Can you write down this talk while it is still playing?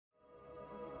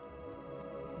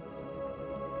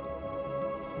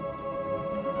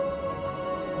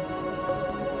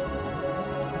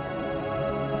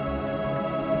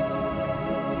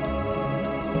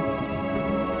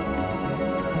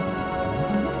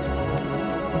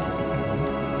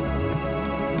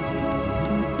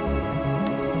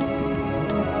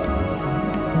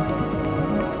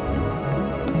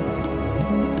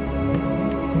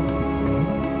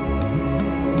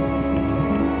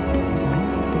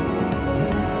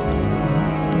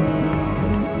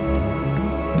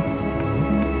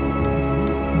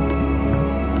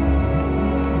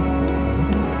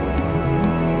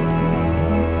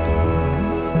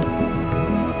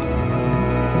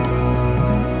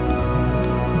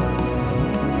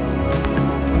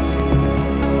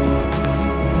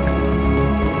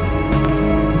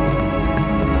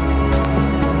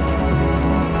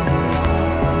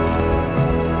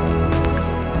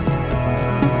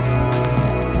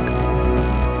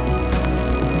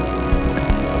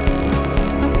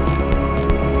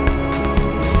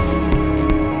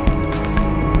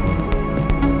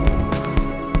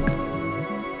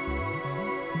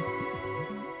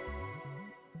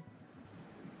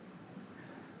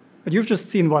What you've just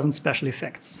seen wasn't special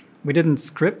effects. We didn't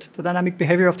script the dynamic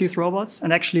behavior of these robots,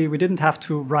 and actually we didn't have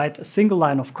to write a single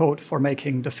line of code for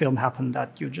making the film happen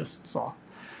that you just saw.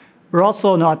 We're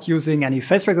also not using any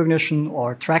face recognition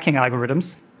or tracking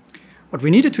algorithms. What we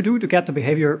needed to do to get the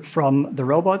behavior from the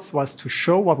robots was to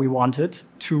show what we wanted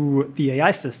to the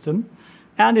AI system,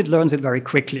 and it learns it very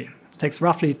quickly. It takes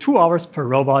roughly 2 hours per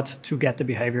robot to get the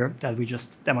behavior that we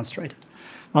just demonstrated.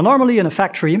 Now, normally in a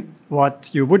factory, what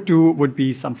you would do would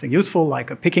be something useful, like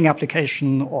a picking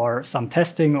application or some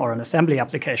testing or an assembly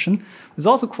application. It's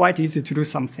also quite easy to do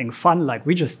something fun like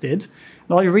we just did.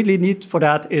 And all you really need for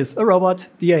that is a robot,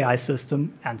 the AI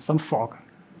system, and some fog.